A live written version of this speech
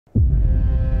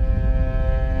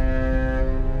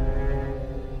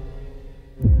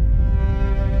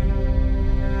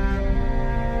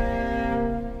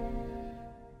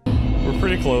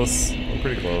pretty close. We're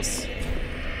pretty close.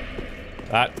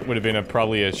 That would have been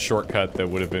probably a shortcut that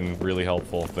would have been really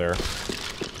helpful there.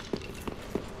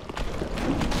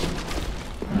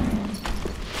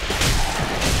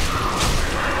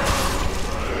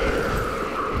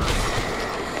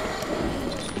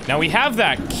 Now we have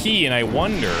that key, and I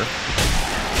wonder...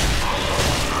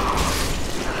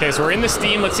 Okay, so we're in the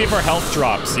steam. Let's see if our health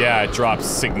drops. Yeah, it drops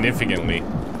significantly.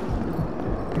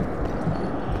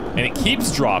 And it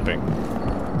keeps dropping.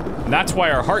 And that's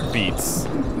why our heart beats.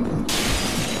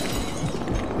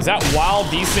 Is that while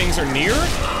these things are near?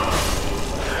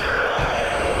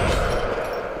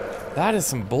 That is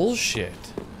some bullshit.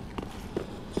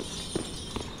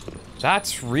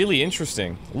 That's really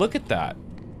interesting. Look at that.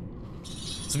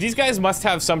 So these guys must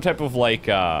have some type of like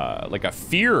a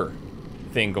fear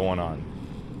thing going on.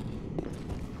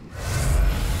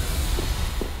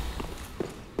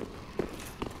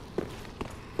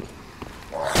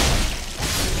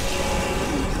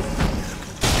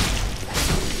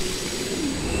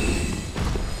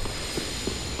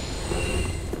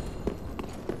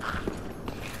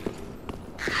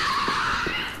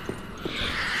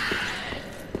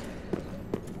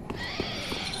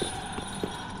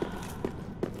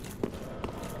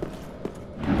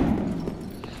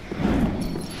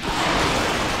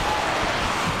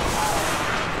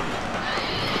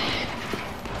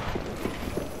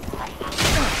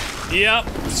 Yep,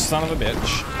 son of a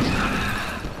bitch.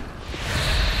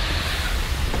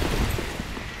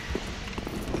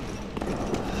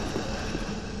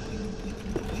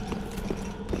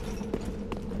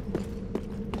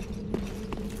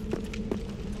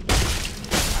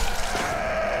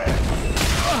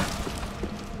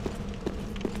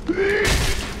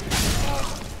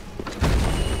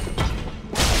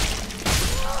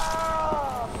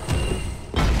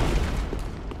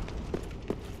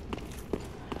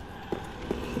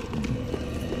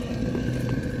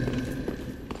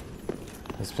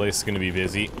 This place is gonna be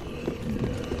busy.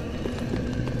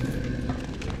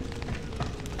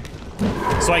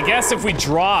 So I guess if we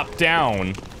drop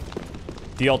down,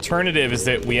 the alternative is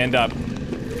that we end up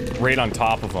right on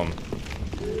top of them.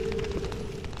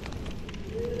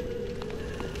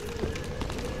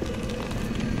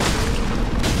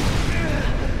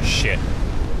 Shit.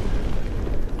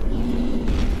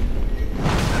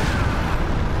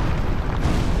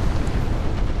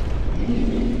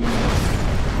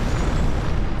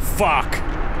 Fuck.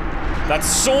 That's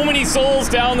so many souls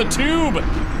down the tube.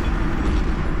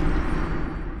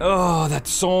 Oh, that's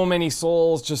so many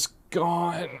souls just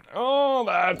gone. Oh,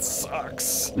 that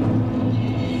sucks.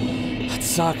 That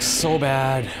sucks so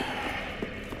bad.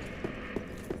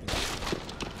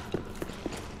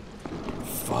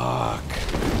 Fuck.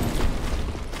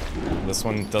 This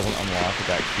one doesn't unlock with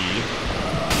that key.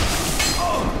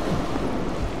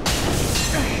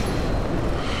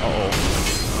 Uh-oh.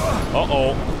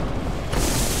 Uh-oh.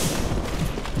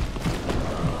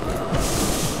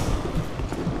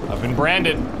 I've been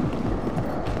branded.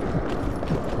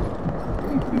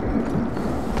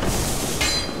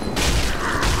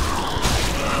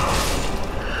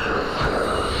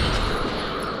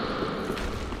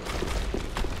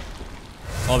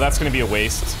 Oh, that's gonna be a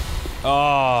waste.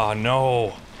 Oh,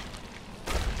 no.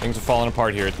 Things are falling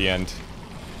apart here at the end.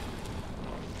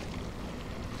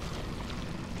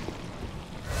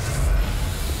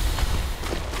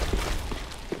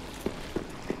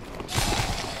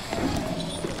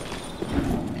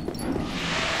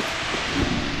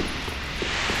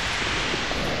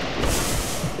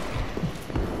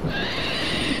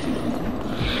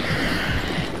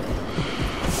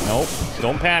 Nope,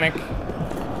 don't panic.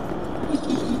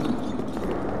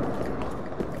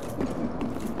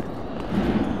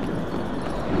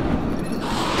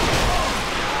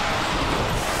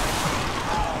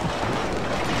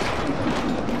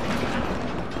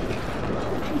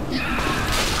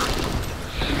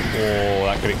 Oh,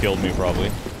 that could have killed me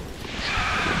probably.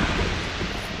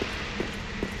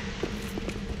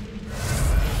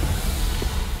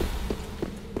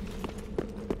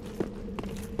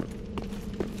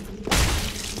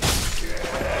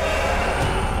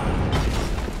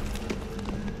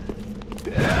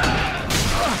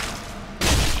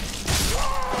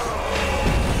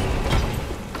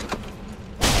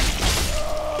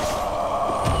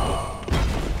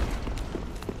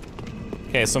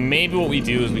 Okay, so maybe what we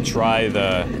do is we try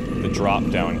the drop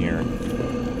down here.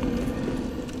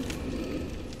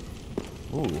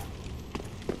 Ooh.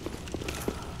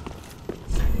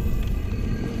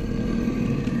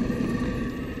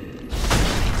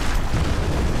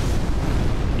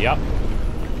 Yep.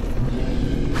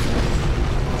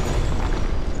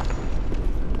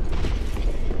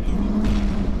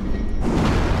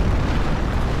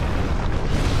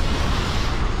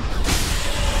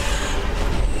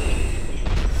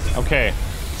 Okay,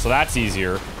 so that's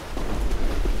easier.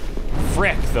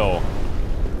 Frick, though.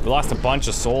 We lost a bunch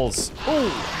of souls.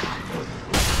 Ooh.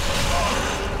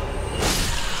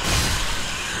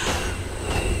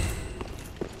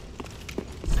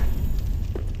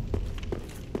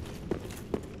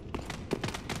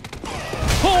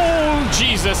 Oh,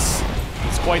 Jesus.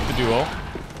 It's quite the duo.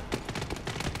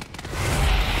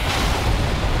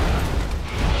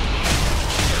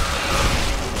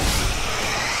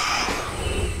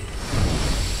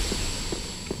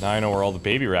 Now I know where all the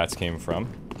baby rats came from.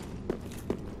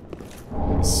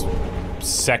 This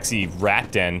sexy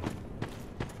rat den.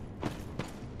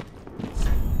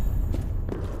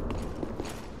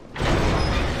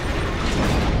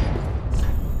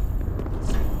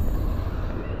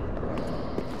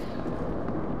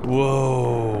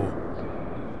 Whoa.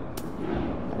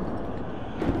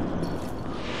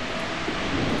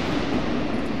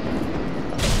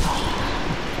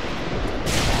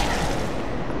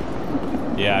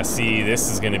 Yeah, see, this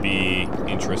is gonna be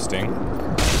interesting.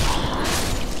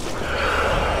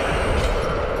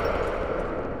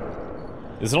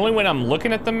 Is it only when I'm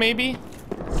looking at them, maybe?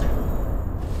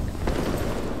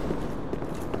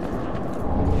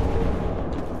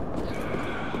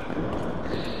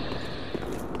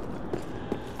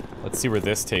 Let's see where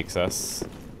this takes us.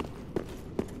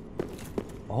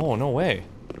 Oh, no way.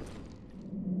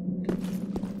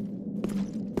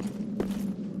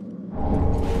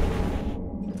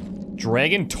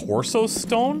 Dragon torso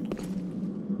stone?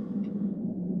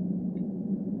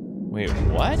 Wait,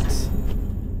 what?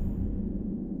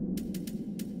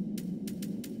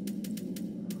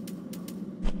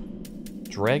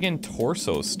 Dragon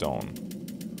torso stone.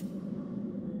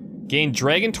 Gain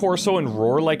dragon torso and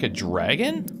roar like a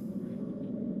dragon?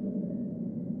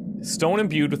 Stone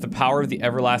imbued with the power of the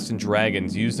everlasting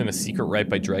dragons, used in a secret rite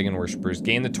by dragon worshippers.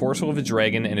 Gain the torso of a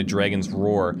dragon and a dragon's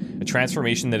roar, a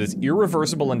transformation that is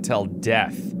irreversible until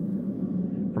death.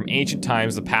 From ancient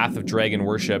times, the path of dragon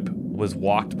worship was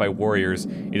walked by warriors.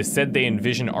 It is said they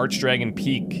envision Archdragon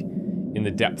Peak in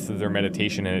the depths of their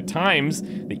meditation, and at times,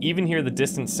 they even hear the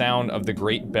distant sound of the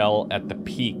great bell at the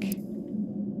peak.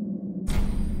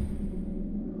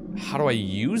 How do I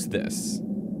use this?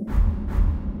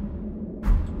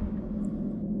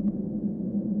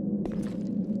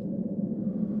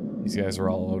 These guys are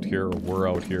all out here, or we're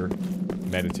out here,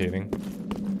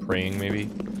 meditating, praying, maybe.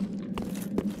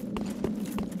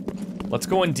 Let's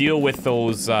go and deal with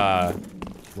those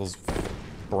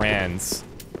brands.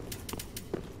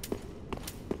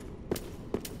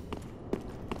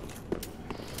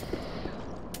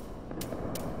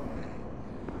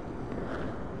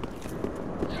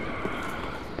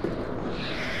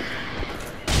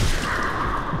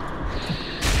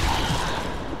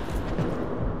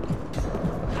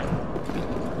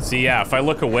 See, yeah, if I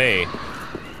look away,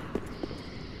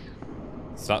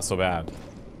 it's not so bad.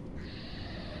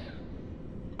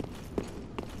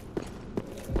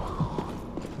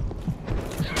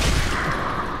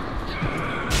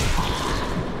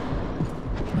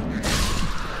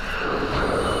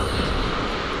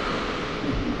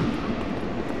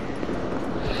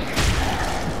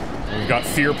 We've got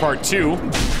Fear Part 2.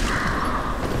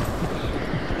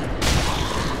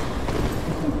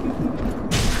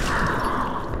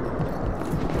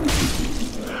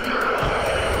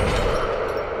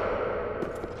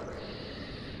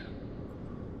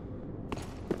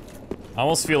 I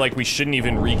almost feel like we shouldn't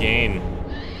even regain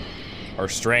our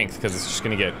strength because it's just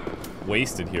gonna get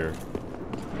wasted here.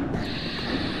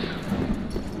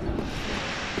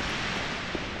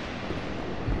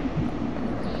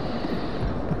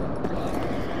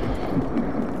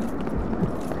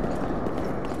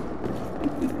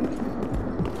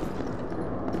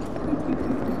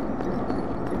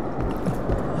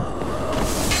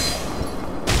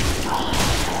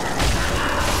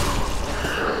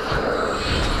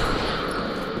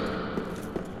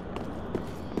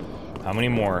 How many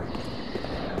more?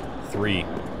 3.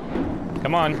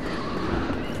 Come on.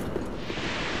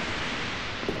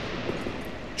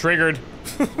 Triggered.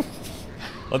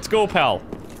 Let's go, pal.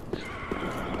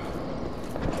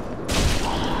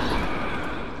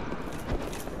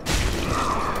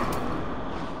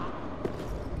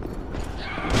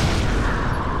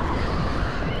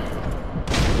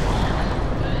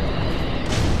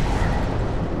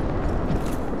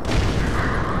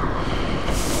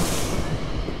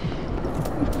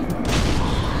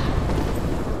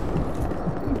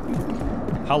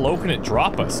 How low can it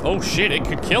drop us? Oh shit, it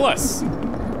could kill us.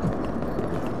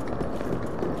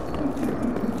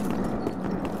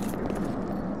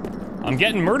 I'm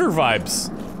getting murder vibes.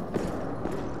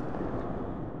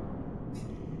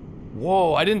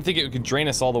 Whoa, I didn't think it could drain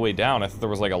us all the way down. I thought there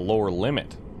was like a lower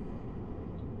limit.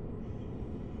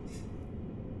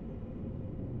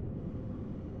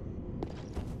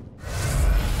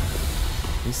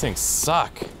 These things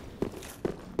suck.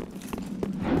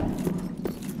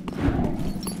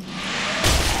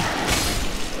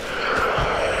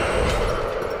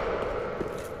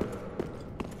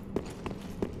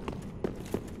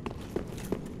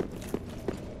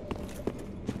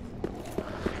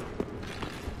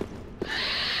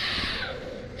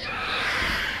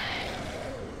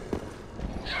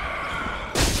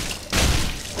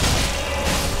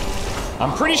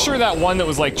 I'm pretty sure that one that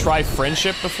was like, try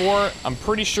friendship before, I'm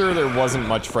pretty sure there wasn't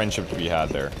much friendship to be had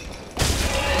there.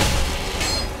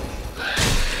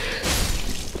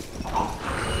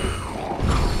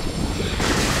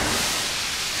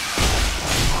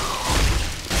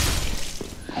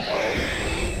 I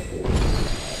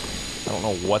don't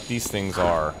know what these things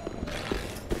are.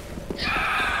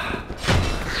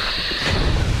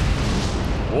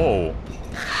 Whoa.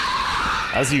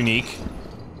 That's unique.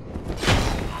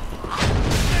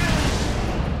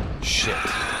 Shit.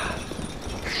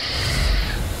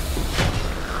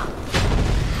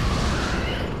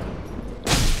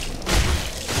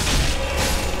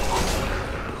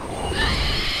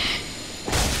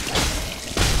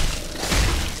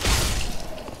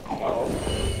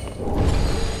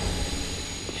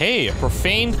 Hey, a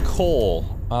profaned coal.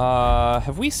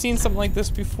 Have we seen something like this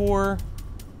before?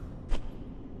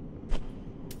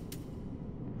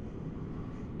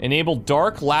 Enable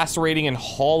dark, lacerating, and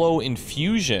hollow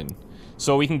infusion.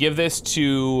 So we can give this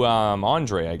to,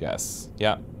 Andre, I guess.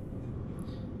 Yeah.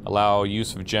 Allow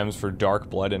use of gems for dark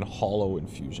blood and hollow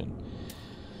infusion.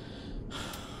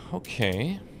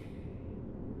 Okay.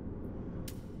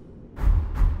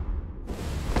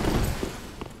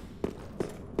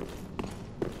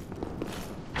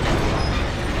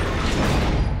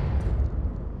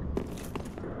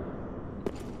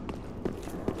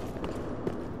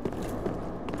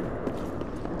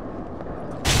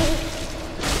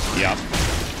 Yep.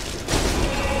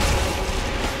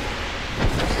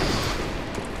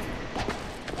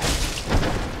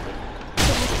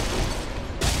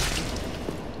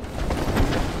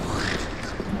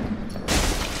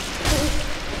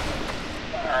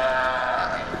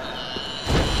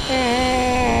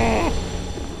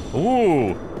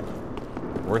 Ooh.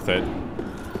 Worth it.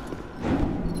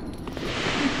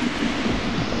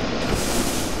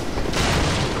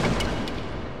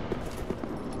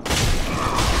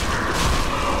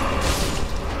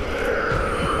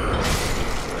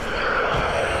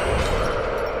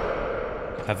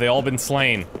 Have they all been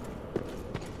slain?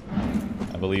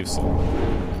 I believe so.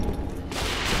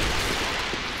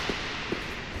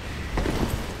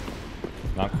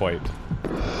 Not quite.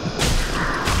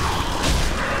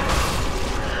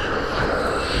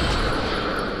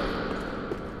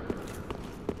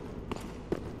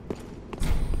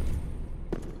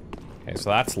 Okay, so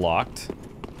that's locked.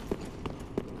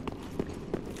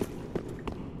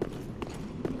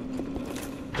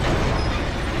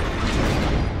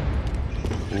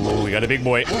 Ooh, we got a big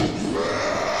boy.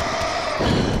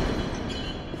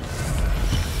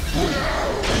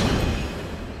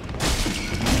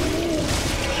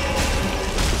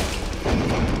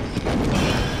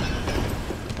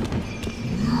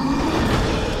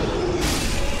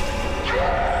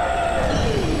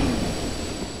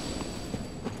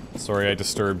 Sorry I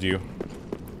disturbed you.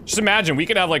 Just imagine, we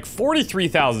could have like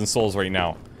 43,000 souls right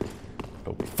now.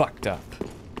 But we fucked up.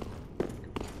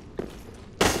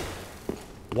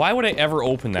 Why would I ever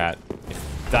open that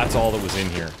if that's all that was in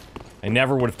here? I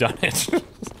never would have done it.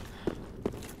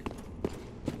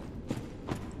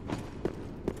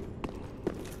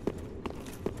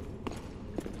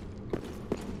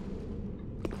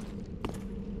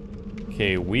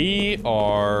 Okay, we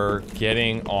are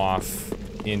getting off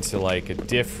into like a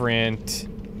different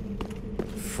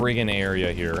friggin'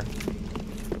 area here.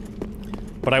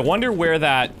 But I wonder where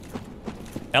that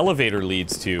elevator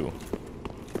leads to.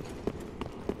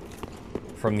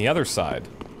 From the other side.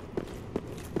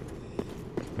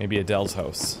 Maybe Adele's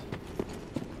house.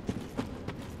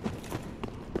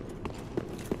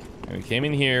 And we came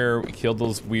in here, we killed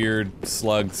those weird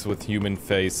slugs with human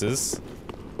faces.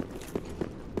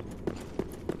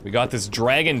 We got this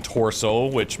dragon torso,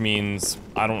 which means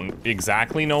I don't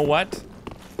exactly know what.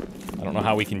 I don't know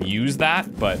how we can use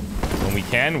that, but when we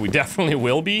can, we definitely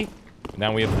will be.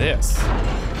 Now we have this.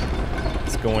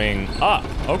 It's going up.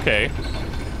 Okay.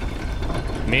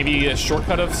 Maybe a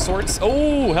shortcut of sorts.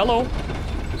 Oh, hello.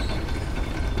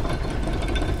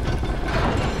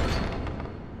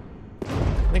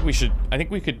 I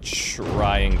think we could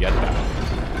try and get that.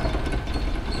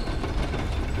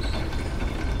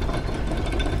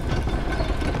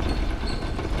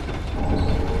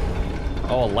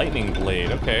 Oh, a lightning blade,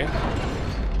 okay.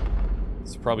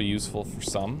 It's probably useful for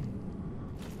some.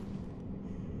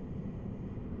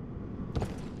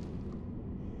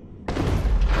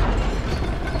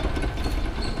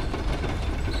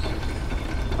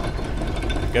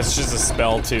 I guess it's just a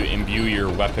spell to imbue your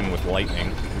weapon with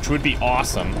lightning, which would be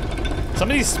awesome.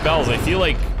 Some of these spells, I feel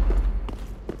like,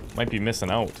 might be missing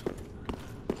out.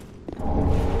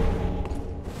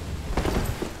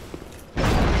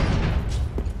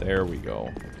 There we go.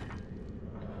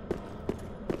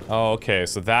 Oh, okay,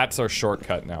 so that's our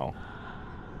shortcut now.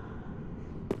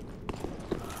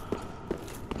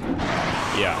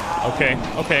 Yeah, okay,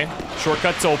 okay.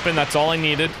 Shortcut's open, that's all I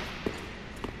needed.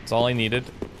 That's all I needed.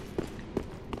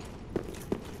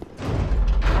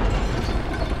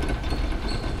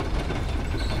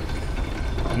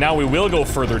 Now we will go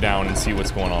further down and see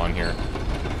what's going on here.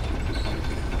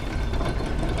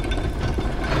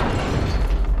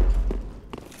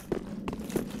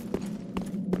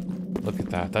 Look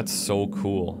at that, that's so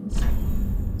cool.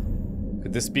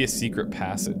 Could this be a secret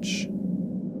passage?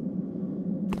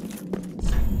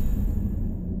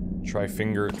 Try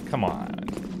finger, come on.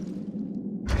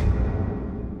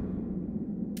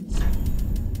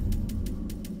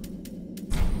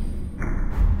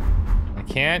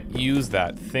 Can't use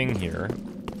that thing here.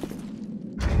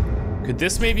 Could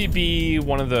this maybe be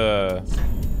one of the...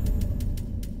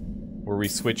 where we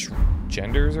switch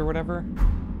genders or whatever?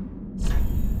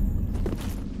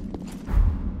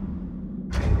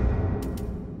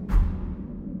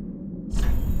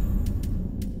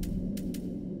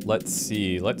 Let's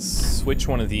see. Let's switch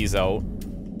one of these out.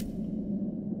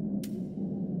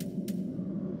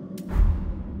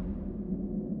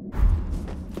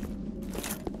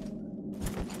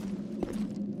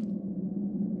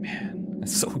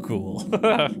 So cool.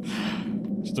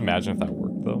 Just imagine if that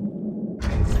worked, though.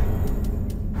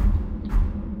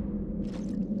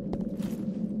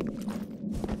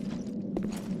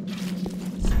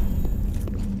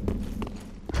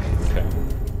 Okay.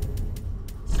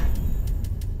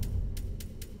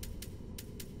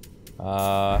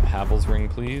 Havel's ring,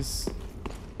 please.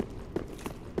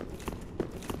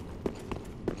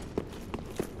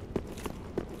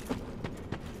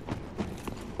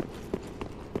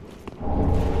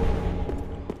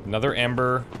 Another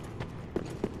ember.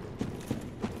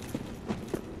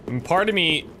 And part of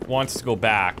me wants to go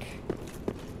back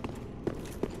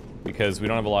because we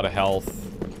don't have a lot of health.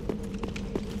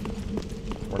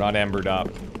 We're not embered up.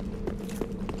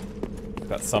 We've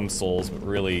got some souls, but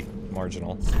really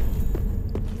marginal.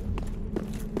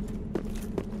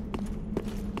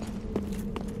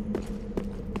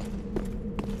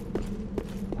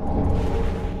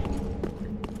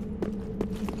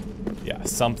 Yeah,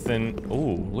 something.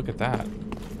 Ooh, look at that.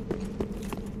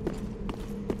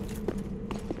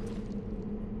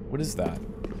 What is that?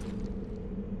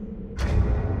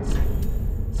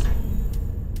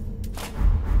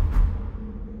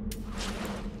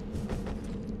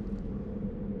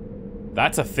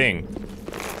 That's a thing.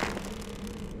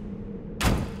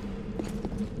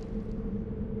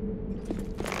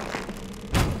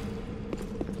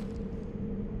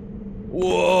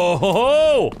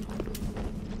 Whoa!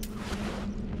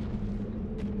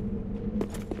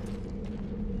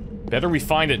 Better we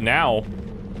find it now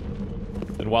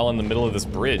than while in the middle of this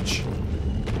bridge.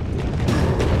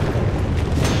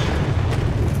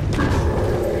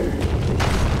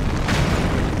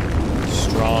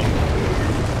 Strong.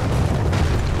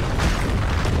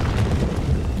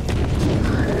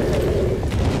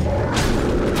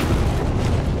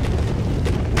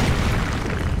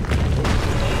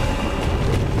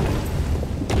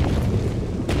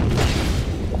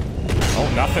 Oh,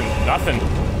 nothing, nothing.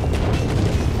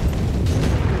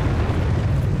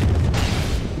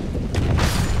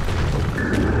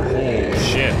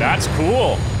 That's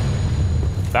cool.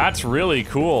 That's really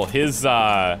cool. His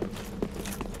like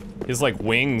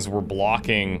wings were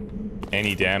blocking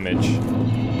any damage.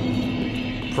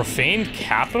 Profaned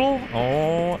Capital?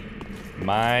 Oh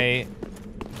my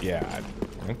god.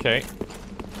 Okay.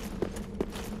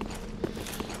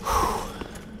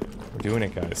 We're doing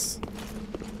it, guys.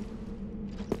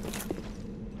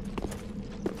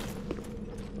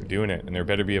 We're doing it, and there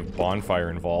better be a bonfire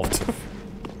involved.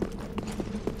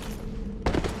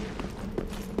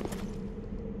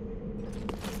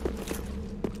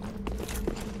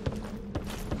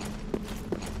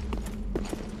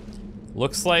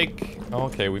 Looks like...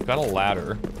 okay, we've got a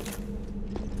ladder.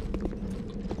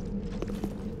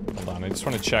 Hold on, I just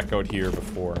want to check out here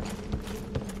before.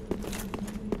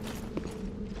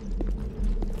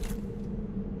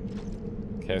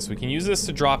 Okay, so we can use this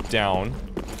to drop down.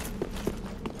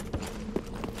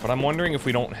 But I'm wondering if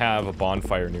we don't have a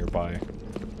bonfire nearby.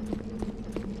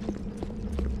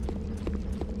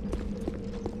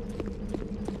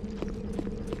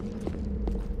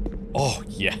 Oh,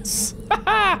 yes.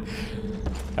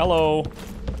 Hello.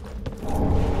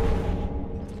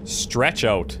 Stretch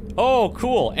out. Oh,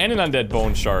 cool. And an undead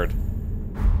bone shard.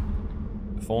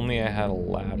 If only I had a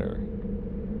ladder.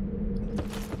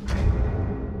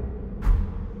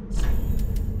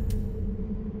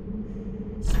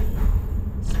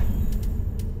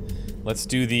 Let's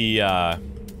do the,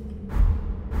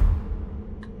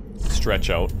 stretch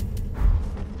out.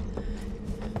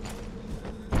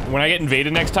 When I get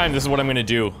invaded next time, this is what I'm gonna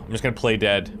do. I'm just gonna play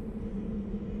dead.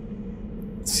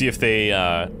 See if they,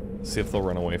 see if they'll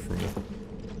run away from me.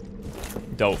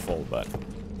 Doubtful, but...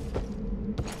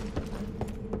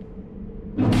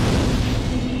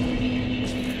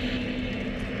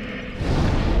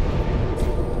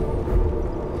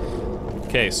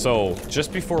 Okay, so,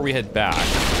 just before we head back...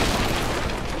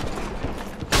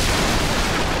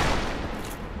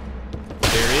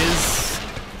 There is...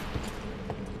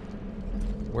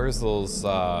 Where's those,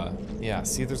 yeah,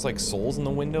 see there's like souls in the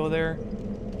window there?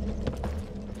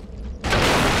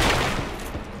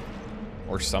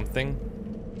 Or something?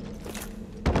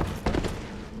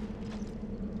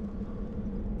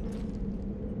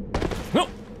 No!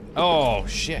 Oh,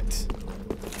 shit.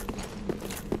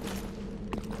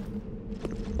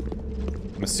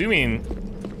 I'm assuming,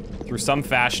 through some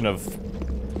fashion of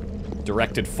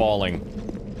directed falling,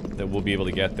 that we'll be able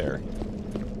to get there.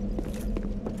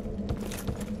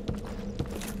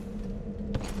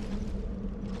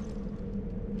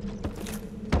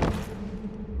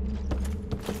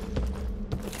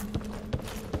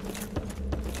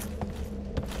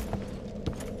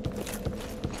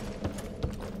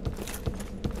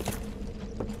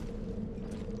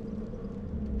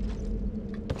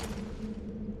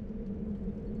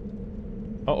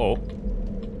 Uh-oh.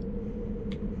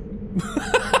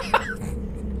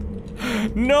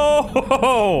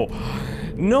 No!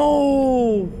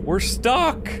 No! We're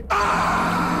stuck!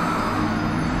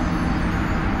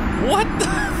 What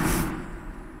the?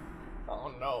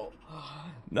 Oh no.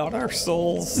 Not our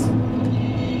souls.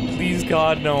 Please,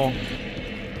 God, no.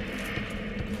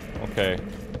 Okay.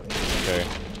 Okay.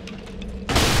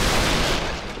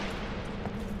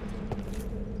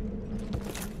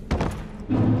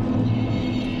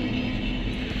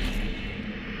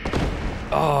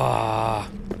 Ah,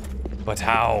 but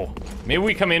how? Maybe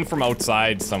we come in from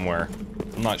outside somewhere.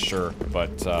 I'm not sure,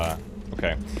 but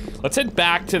okay. Let's head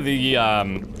back to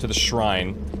the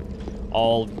shrine.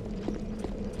 I'll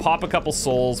pop a couple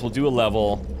souls. We'll do a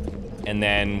level, and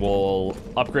then we'll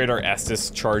upgrade our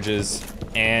Estus charges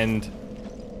and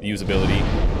usability.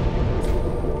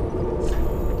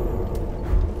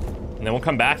 And then we'll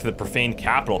come back to the Profaned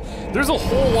Capital. There's a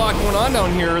whole lot going on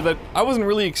down here that I wasn't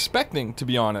really expecting, to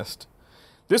be honest.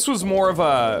 This was more of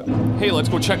a, hey, let's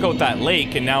go check out that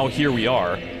lake, and now here we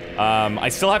are. I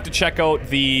still have to check out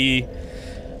the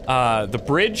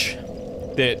bridge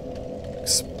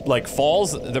that, like,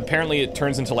 falls. Apparently it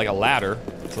turns into, like, a ladder,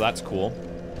 so that's cool.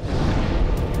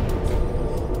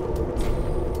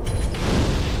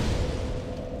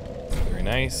 Very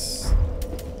nice.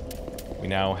 We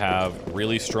now have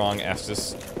really strong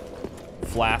Estus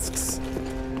flasks.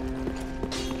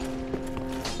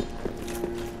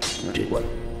 What?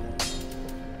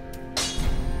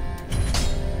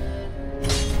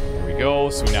 There we go,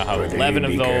 so we now have 11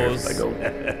 of those.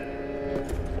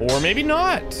 Or maybe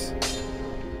not.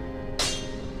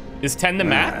 Is 10 the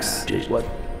max? What?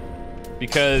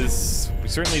 Because we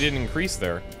certainly didn't increase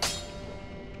there.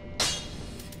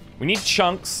 We need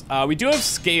chunks. We do have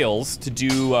scales to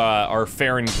do our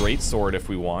Farron Greatsword if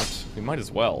we want. We might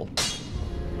as well.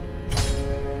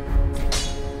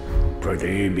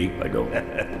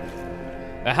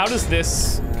 Now, how does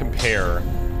this compare?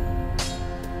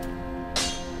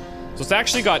 So it's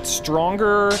actually got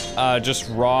stronger, just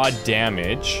raw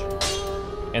damage,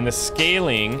 and the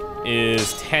scaling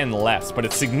is 10 less, but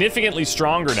it's significantly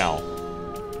stronger now.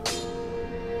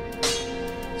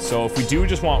 So if we do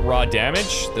just want raw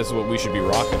damage, this is what we should be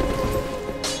rocking.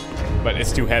 But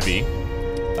it's too heavy.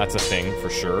 That's a thing for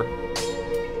sure.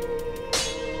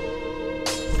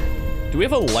 Do we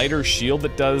have a lighter shield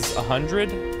that does 100?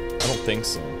 I don't think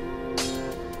so.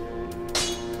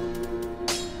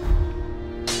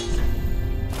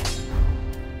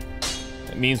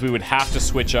 That means we would have to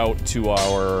switch out to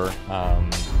our, oh,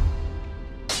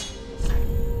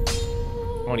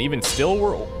 and even still,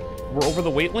 we're over the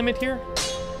weight limit here?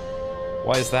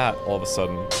 Why is that all of a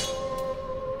sudden?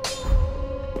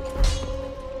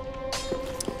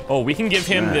 Oh, we can give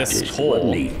him this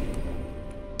coal.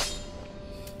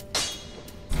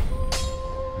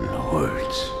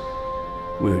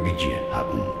 Where did you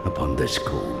happen upon this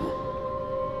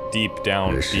coal? Deep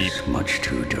down, This deep. is much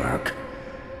too dark.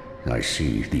 I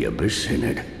see the abyss in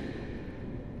it.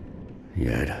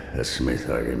 Yet a smith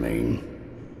I remain.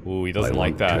 Ooh, he doesn't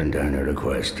like that. I won't turn down a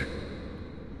request.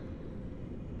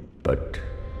 But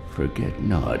forget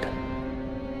not.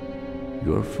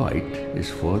 Your fight is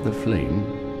for the flame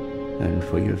and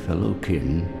for your fellow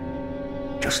kin,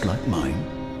 just like mine.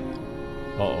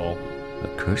 Uh-oh. A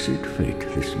cursed fate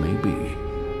this may be,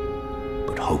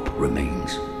 but hope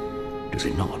remains, does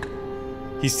it not?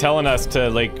 He's telling us to,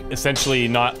 like, essentially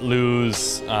not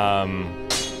lose our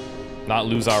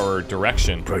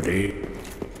direction. Pretty.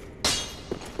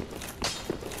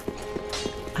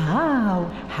 Ah,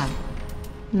 how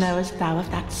knowest thou of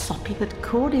that soppy but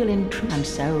cordial intrusion, and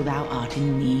so thou art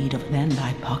in need of then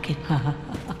thy pocket?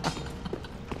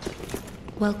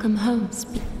 Welcome home,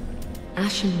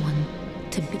 Ashen One,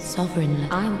 to be sovereign.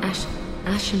 I'm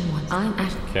Ashen One. I'm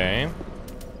Ashen. Okay.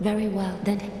 Very well,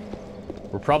 then.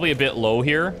 We're probably a bit low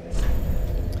here.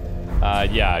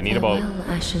 Yeah, I need about Farewell,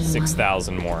 Ashen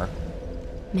 6,000 more.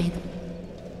 May the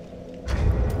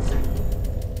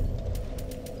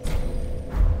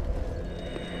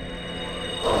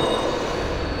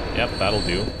Yep, that'll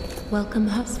do. welcome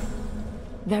host.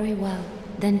 Very well,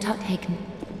 then taken.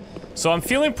 So I'm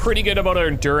feeling pretty good about our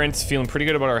endurance, feeling pretty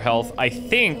good about our health. I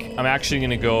think I'm actually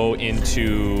gonna go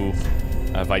into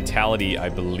vitality, I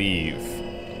believe,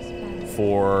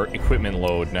 for equipment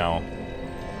load now.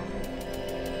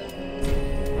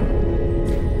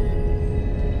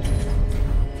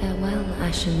 Farewell,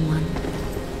 Ashen One.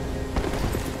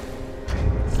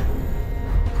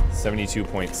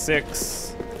 72.6.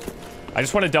 I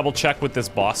just want to double check what this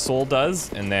boss soul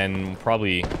does, and then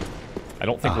probably... I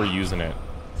don't think we're using it.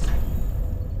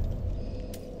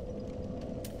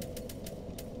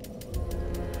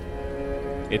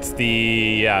 It's the...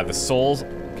 yeah, the souls...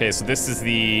 Okay, so this is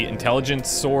the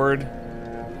intelligence sword.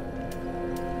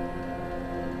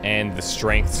 And the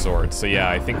strength sword. So yeah,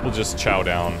 I think we'll just chow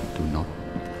down. Do not.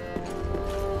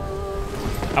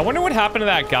 I wonder what happened to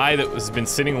that guy that has been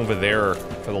sitting over there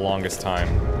for the longest time.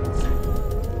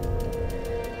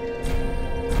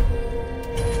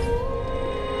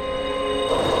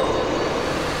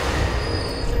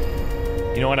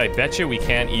 You know what, I bet you we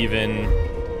can't even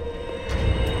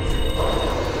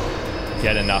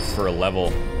get enough for a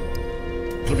level.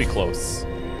 It'll be close.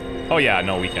 Oh yeah,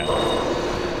 no, we can.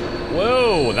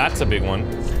 Whoa, that's a big one.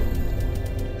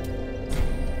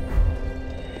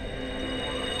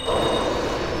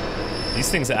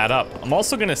 These things add up. I'm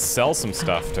also gonna sell some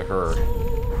stuff to her.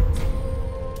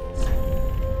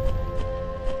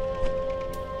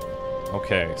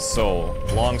 Okay, so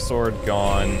longsword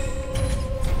gone.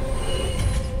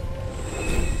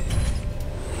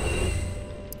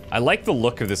 I like the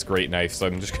look of this great knife, so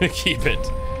I'm just gonna keep it.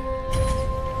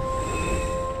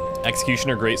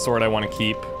 Executioner greatsword I want to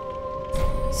keep.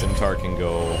 Scimitar can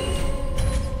go.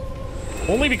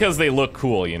 Only because they look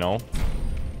cool, you know?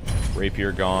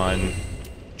 Rapier gone.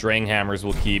 Drang hammers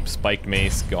we'll keep. Spiked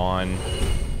mace gone.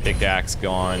 Pickaxe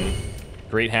gone.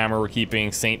 Great hammer we're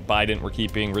keeping. Saint Bident we're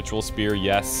keeping. Ritual spear,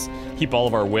 yes. Keep all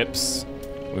of our whips.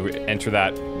 We enter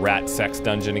that rat sex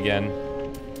dungeon again.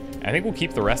 I think we'll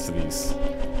keep the rest of these.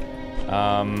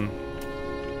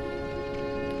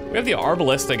 We have the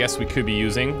arbalist I guess we could be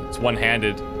using. It's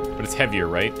one-handed, but it's heavier,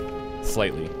 right?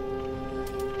 Slightly.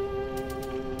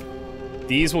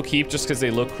 These we'll keep just because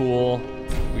they look cool.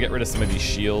 We get rid of some of these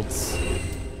shields.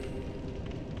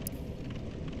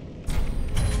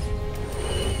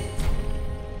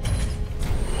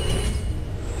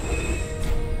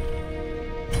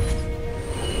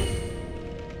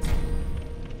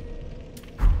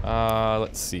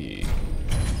 Let's see.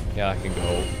 Yeah, I can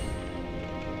go.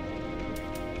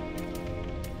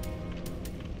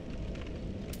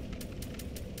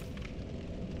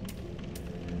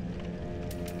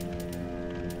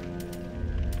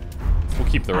 We'll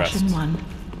keep the rest. Ashen One.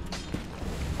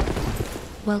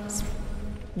 Well,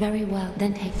 very well,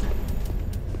 then take.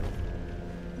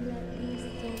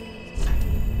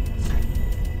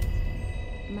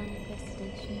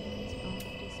 Manifestations of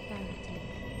disparity,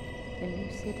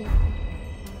 elucidated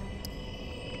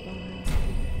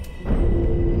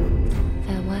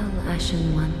Farewell,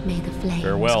 Ashen One. May the flames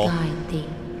Farewell. guide thee.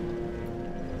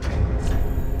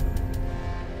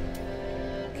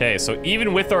 Okay, so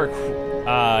even with our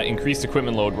increased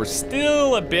equipment load, we're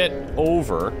still a bit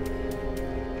over.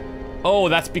 Oh,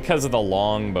 that's because of the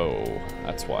longbow.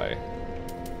 That's why.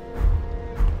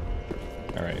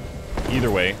 Alright.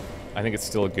 Either way, I think it's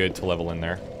still good to level in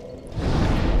there.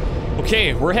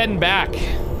 Okay, we're heading back.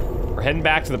 We're heading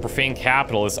back to the Profaned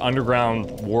Capital, this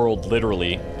underground world,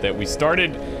 literally, that we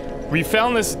started. We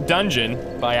found this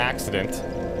dungeon by accident,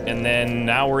 and then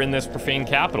now we're in this Profaned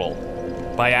Capital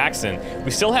by accident.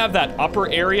 We still have that upper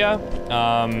area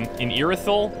in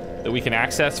Irithel that we can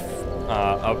access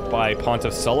up by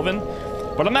Pontiff Sullivan,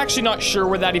 but I'm actually not sure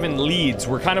where that even leads.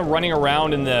 We're kind of running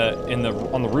around on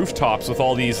the rooftops with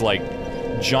all these like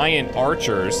giant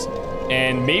archers,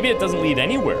 and maybe it doesn't lead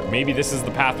anywhere. Maybe this is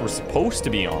the path we're supposed to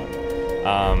be on.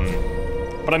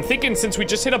 But I'm thinking since we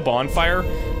just hit a bonfire,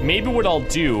 maybe what I'll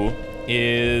do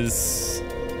is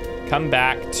come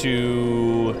back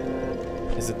to,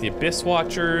 is it the Abyss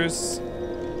Watchers?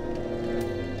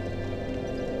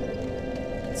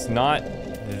 It's not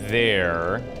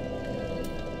there.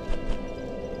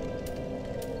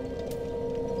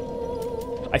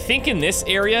 I think in this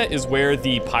area is where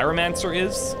the Pyromancer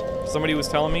is, somebody was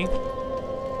telling me.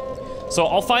 So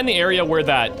I'll find the area where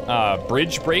that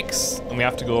bridge breaks, and we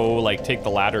have to go, like, take the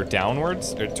ladder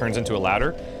downwards. It turns into a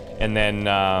ladder. And then,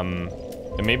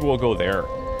 and maybe we'll go there.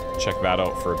 Check that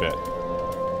out for a bit.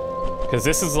 Because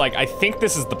this is, like, I think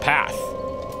this is the path.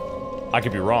 I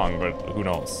could be wrong, but who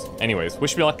knows. Anyways,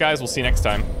 wish me luck, guys. We'll see you next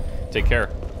time. Take care.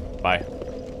 Bye.